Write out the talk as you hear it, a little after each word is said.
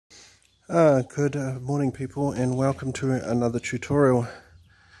Good morning people, and welcome to another tutorial.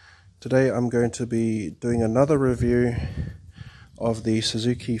 Today I'm going to be doing another review of the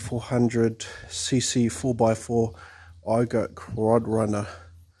Suzuki 400cc 4x4 Eiger Quad Runner.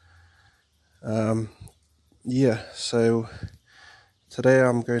 So today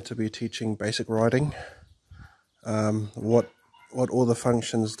I'm going to be teaching basic riding, what all the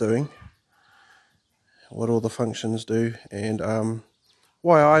functions do, and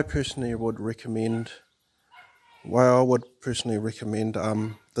why I would personally recommend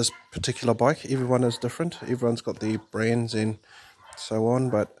this particular bike. Everyone is different, everyone's got their brands and so on,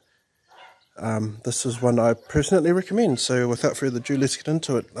 but this is one I personally recommend. So without further ado, let's get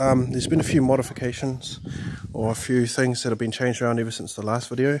into it. There's been a few modifications or a few things that have been changed around ever since the last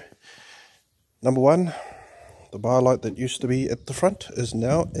video. Number one, the bar light that used to be at the front is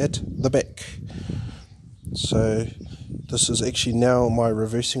now at the back. So this is actually now my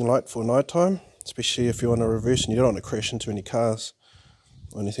reversing light for night time, especially if you want to reverse and you don't want to crash into any cars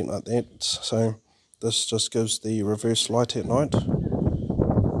or anything like that. So this just gives the reverse light at night.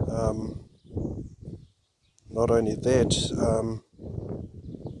 Not only that,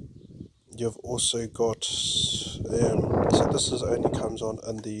 you've also got so this is only comes on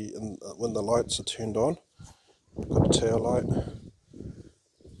when the lights are turned on. We've got a tail light.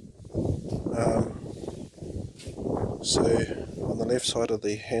 So on the left side of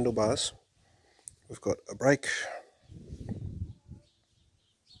the handlebars, we've got a brake,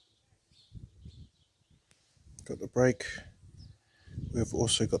 we've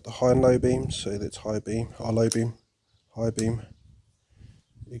also got the high and low beam, so that's high beam, low beam, high beam.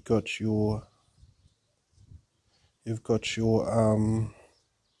 You've got your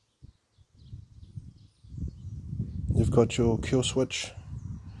kill switch,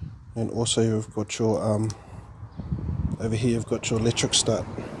 and also you've got your over here you've got your electric start,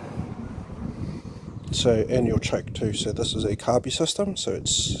 so, and your choke too. So this is a carby system, so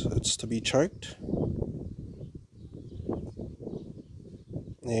it's to be choked.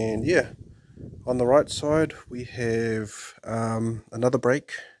 And yeah, on the right side we have another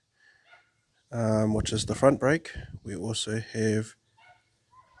brake, which is the front brake. We also have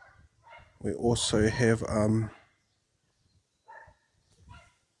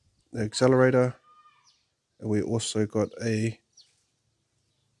the accelerator. And we also got the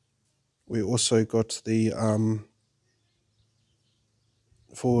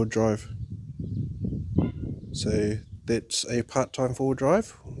forward drive. So that's a part-time forward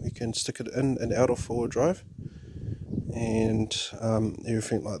drive. We can stick it in and out of forward drive, and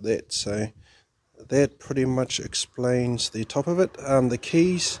everything like that. So that pretty much explains the top of it. The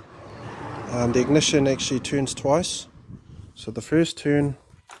keys, the ignition actually turns twice. So the first turn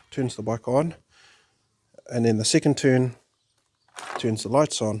turns the bike on, and then the second turn turns the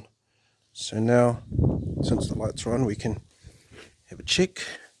lights on. So now, since the lights are on, we can have a check.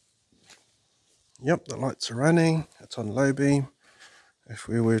 Yep, the lights are running. It's on low beam. If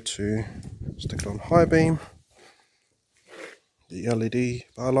we were to stick it on high beam, the LED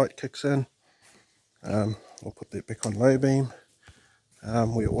bar light kicks in. We'll put that back on low beam.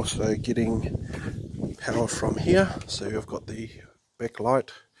 We're also getting power from here, so we've got the back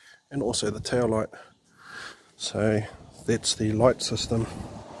light and also the tail light. So that's the light system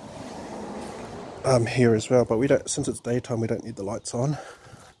here as well, but we don't, since it's daytime, we don't need the lights on,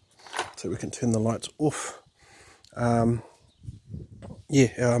 so we can turn the lights off. Actually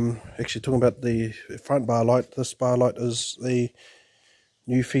talking about the front bar light, this bar light is the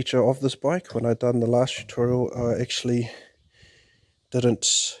new feature of this bike. When I done the last tutorial, I actually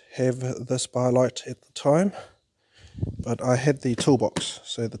didn't have this bar light at the time, but I had the toolbox,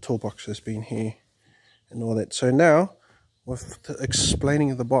 so the toolbox has been here and all that. So now, with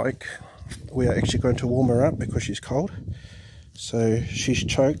explaining the bike, we are actually going to warm her up because she's cold. So she's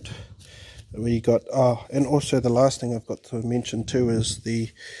choked. We got and also the last thing I've got to mention too is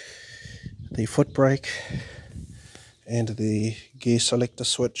the foot brake and the gear selector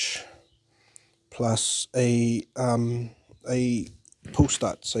switch, plus a pull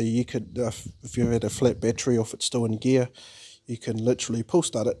start. So you could, if you had a flat battery or if it's still in gear, you can literally pull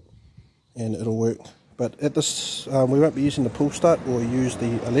start it and it'll work. But at this, we won't be using the pull start, we'll use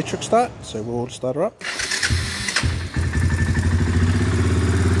the electric start. So we'll start her up.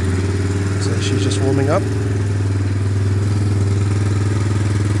 So she's just warming up.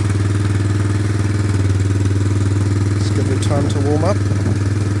 Let's give her time to warm up.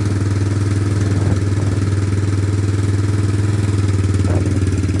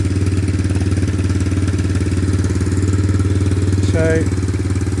 So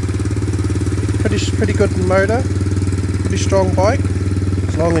pretty good motor, pretty strong bike.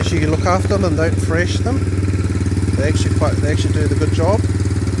 It's long as you look after them and don't thrash them, they actually do the good job.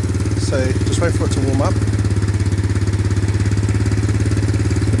 So just wait for it to warm up.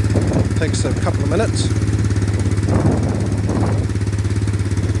 Takes a couple of minutes.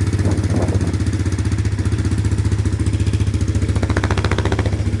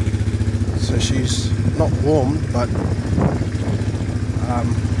 So she's not warm, but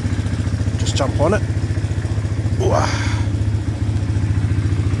just jump on it.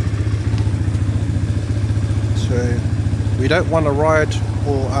 So we don't want to ride,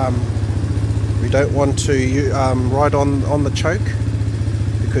 or we don't want to ride on the choke,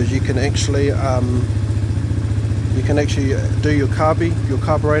 because you can actually do your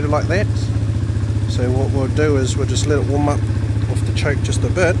carburetor like that. So what we'll do is we'll just let it warm up off the choke just a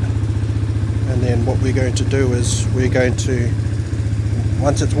bit, and then what we're going to do is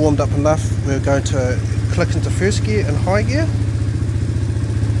once it's warmed up enough, we're going to click into first gear and high gear.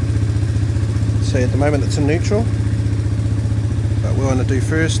 So at the moment it's in neutral, but we want to do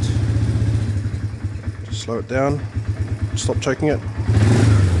first, just slow it down, stop choking it,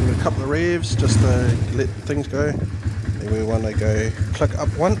 give it a couple of revs just to let things go. Then we want to go click up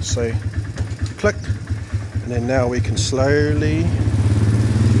once, so click, and then now we can slowly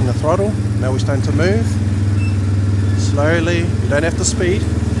in the throttle. Now we're starting to move slowly, you don't have to speed.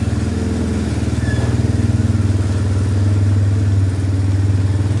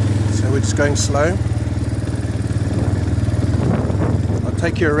 So we're just going slow. I'll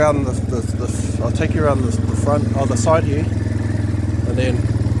take you around the front or the side here, and then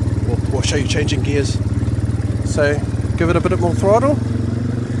we'll show you changing gears. So give it a bit more throttle.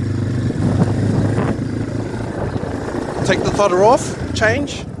 Take the throttle off,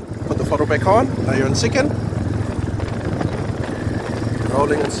 change, put the throttle back on. Now you're in second.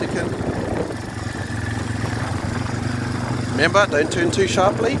 Rolling in second. Remember, don't turn too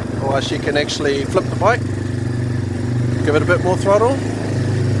sharply, or else you can actually flip the bike. Give it a bit more throttle.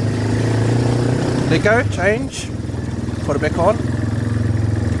 Let go, change, put it back on.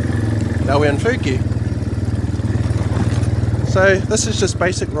 Now we're in third gear. So this is just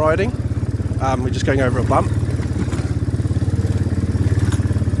basic riding. We're just going over a bump.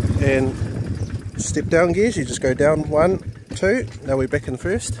 And step down gears, you just go down 1, 2, now we're back in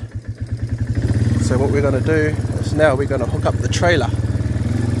first. So what we're going to do is now we're going to hook up the trailer.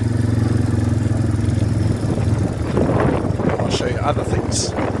 I'll show you other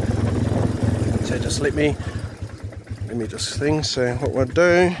things. So just let me just think. So what we'll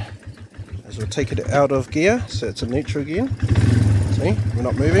do is we'll take it out of gear, so it's in neutral again. See, we're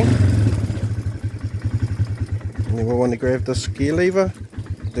not moving. And then we'll want to grab this gear lever.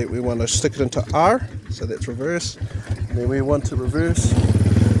 That we want to stick it into R, so that's reverse, and then we want to reverse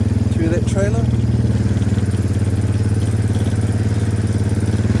through that trailer.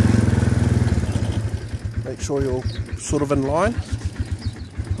 Make sure you're sort of in line.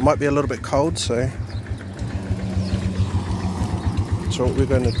 It might be a little bit cold, so what we're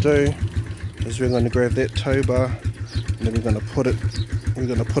going to do is we're going to grab that tow bar, and then we're going to put it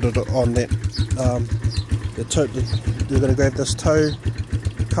on that you're going to grab this tow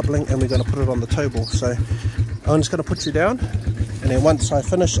coupling, and we're going to put it on the tow ball. So I'm just going to put you down, and then once I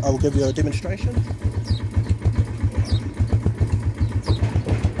finish I will give you a demonstration.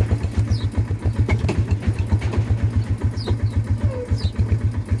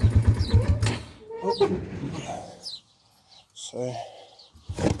 So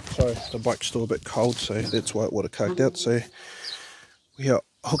sorry, the bike's still a bit cold, so that's why it would have coked out. So we are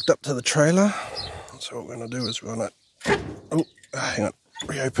hooked up to the trailer. So what we're going to do is we're going to hang on,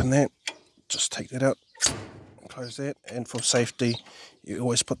 reopen that, just take that out, close that, and for safety you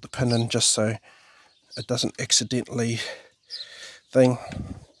always put the pin in just so it doesn't accidentally thing.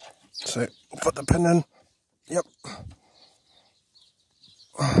 So put the pin in, yep.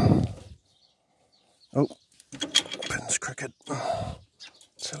 Oh, pin's crooked.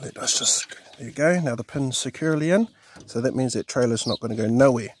 So let's just, there you go, now the pin's securely in, so that means that trailer's not going to go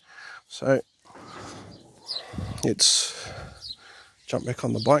nowhere. So let's jump back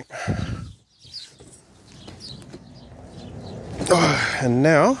on the bike. And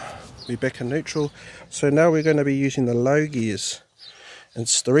now we're back in neutral. So now we're going to be using the low gears. And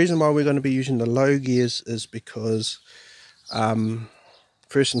the reason why we're going to be using the low gears is because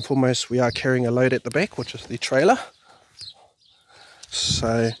first and foremost we are carrying a load at the back, which is the trailer.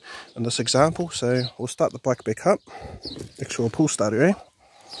 So in this example, so we'll start the bike back up. Actually, we'll pull starter, eh?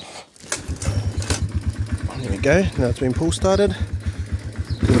 There we go, now it's been pull started.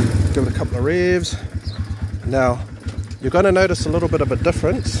 Give it a couple of revs. Now you're going to notice a little bit of a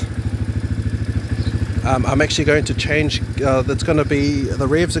difference I'm actually going to change, that's going to be, the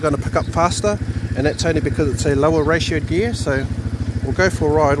revs are going to pick up faster, and that's only because it's a lower ratioed gear. So we'll go for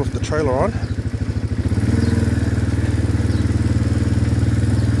a ride with the trailer on.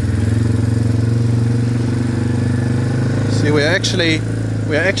 See, we're actually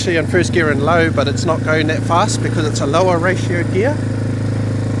in first gear and low, but it's not going that fast because it's a lower ratioed gear.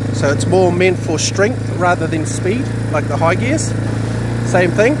 So it's more meant for strength rather than speed, like the high gears.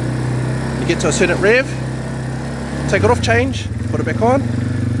 Same thing. You get to a certain rev, take it off, change, put it back on.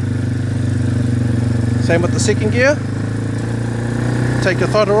 Same with the second gear. Take your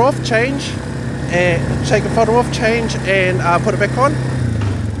throttle off, change, and take your throttle off, change, and put it back on.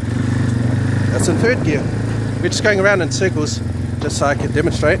 That's in third gear. We're just going around in circles just so I can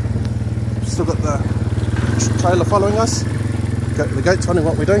demonstrate. Still got the trailer following us. The goat's wondering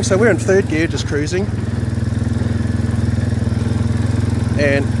what we're doing. So we're in third gear, just cruising.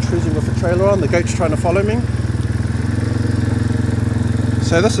 And cruising with the trailer on. The goat's trying to follow me.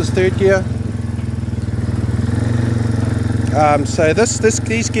 So this is third gear. So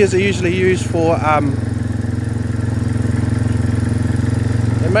these gears are usually used for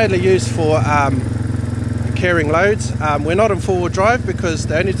they're mainly used for carrying loads. We're not in four-wheel drive because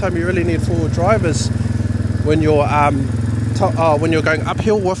the only time you really need four-wheel drive is when you're going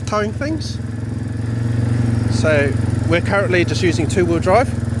uphill with towing things. So we're currently just using two-wheel drive.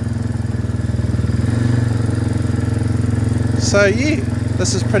 So yeah,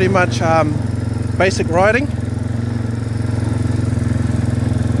 this is pretty much basic riding.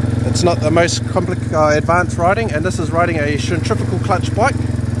 It's not the most advanced riding, and this is riding a centrifugal clutch bike.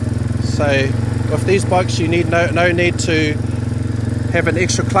 So with these bikes you need no need to have an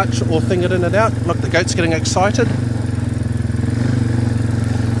extra clutch or thing it in and out. Look, the goat's getting excited.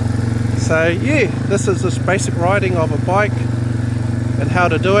 So yeah, this is this basic riding of a bike and how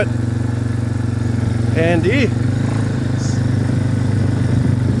to do it. And yeah,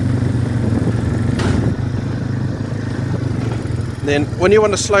 then when you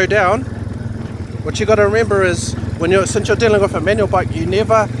want to slow down, what you got to remember is since you're dealing with a manual bike, you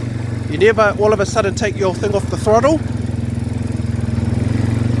never all of a sudden take your thing off the throttle.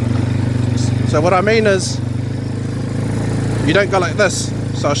 So what I mean is, you don't go like this.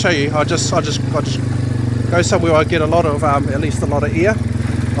 So I'll show you. I'll just go somewhere I get a lot of at least a lot of air,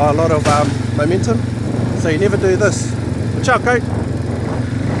 a lot of momentum. So you never do this. Watch out, goat.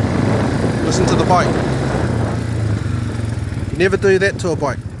 Listen to the bike. You never do that to a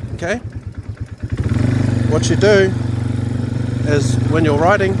bike, okay? What you do is when you're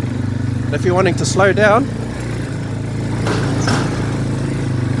riding, if you're wanting to slow down,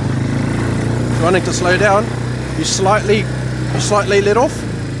 you slightly let off.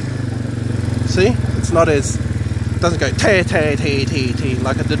 See, it doesn't go tee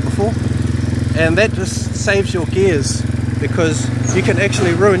like it did before, and that just saves your gears, because you can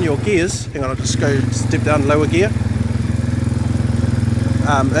actually ruin your gears. Hang on, I'll just go step down lower gear.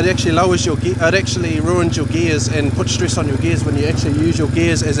 It actually lowers your gear. It actually ruins your gears and puts stress on your gears when you actually use your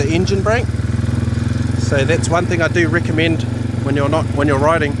gears as an engine brake. So that's one thing I do recommend when you're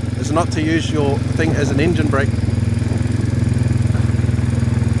riding, is not to use your thing as an engine brake.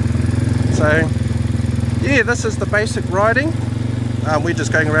 So yeah, this is the basic riding. We're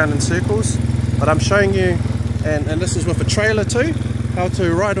just going around in circles, but I'm showing you, and this is with a trailer too, how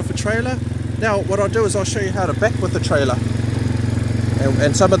to ride with a trailer. Now what I'll do is I'll show you how to back with the trailer.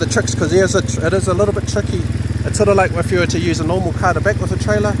 And some of the tricks, because it is a little bit tricky. It's sort of like if you were to use a normal car to back with a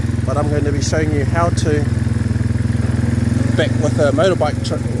trailer, but I'm going to be showing you how to back with a motorbike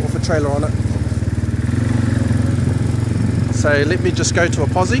with a trailer on it. So let me just go to a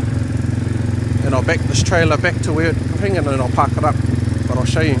posse, and I'll back this trailer back to where it's hanging, and then I'll park it up, but I'll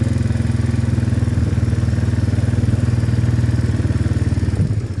show you.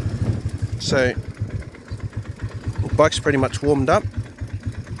 So the bike's pretty much warmed up.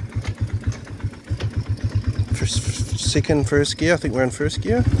 First gear. I think we're in first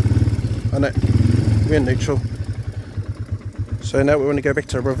gear. Oh no, we're in neutral. So now we want to go back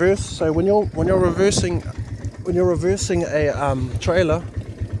to reverse. So when you're reversing a trailer,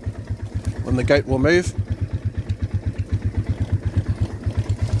 when the goat will move.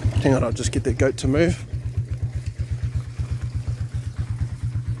 Hang on, I'll just get that goat to move.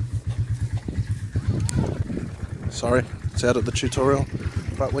 Sorry, it's out of the tutorial.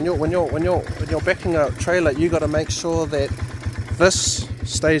 But when you're backing a trailer, you got to make sure that this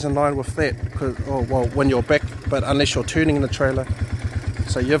stays in line with that. When you're back, but unless you're turning the trailer,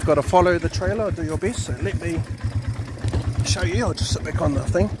 so you've got to follow the trailer. Do your best. So let me show you. I'll just sit back on the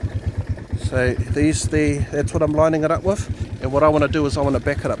thing. So that's what I'm lining it up with. And what I want to do is I want to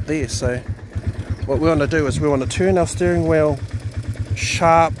back it up there. So what we want to do is we want to turn our steering wheel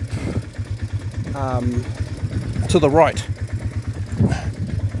sharp to the right.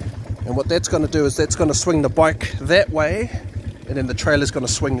 And what that's going to do is that's going to swing the bike that way, and then the trailer is going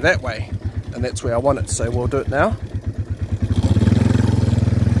to swing that way, and that's where I want it. So we'll do it now.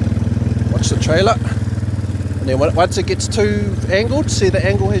 Watch the trailer, and then once it gets too angled, see the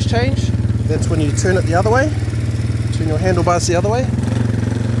angle has changed, that's when you turn it the other way, turn your handlebars the other way.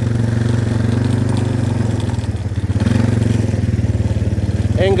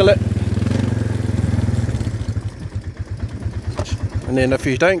 Angle it, and then if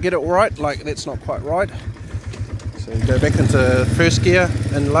you don't get it right, like that's not quite right, so you go back into first gear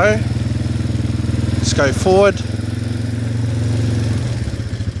and low, just go forward,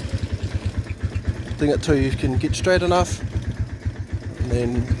 bring it till you can get straight enough, and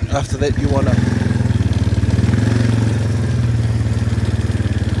then after that you want to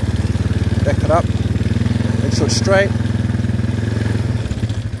back it up, make sure it's straight.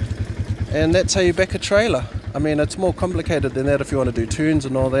 And that's how you back a trailer. I mean, it's more complicated than that if you want to do turns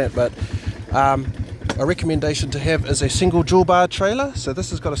and all that, but a recommendation to have is a single dual bar trailer. So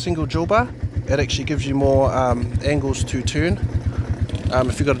this has got a single dual bar. It actually gives you more angles to turn.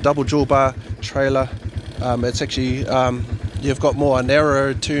 If you've got a double dual bar trailer, it's actually, you've got more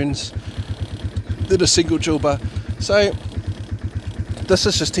narrow turns than a single dual bar. So this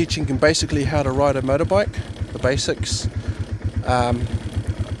is just teaching you basically how to ride a motorbike, the basics.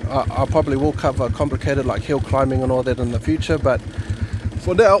 I probably will cover complicated like hill climbing and all that in the future, but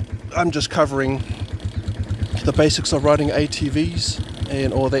for now I'm just covering the basics of riding ATVs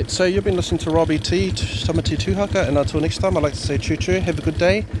and all that. So you've been listening to Robbie T, Tamati Tuhaka, and until next time I'd like to say choo choo, have a good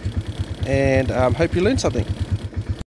day, and hope you learned something.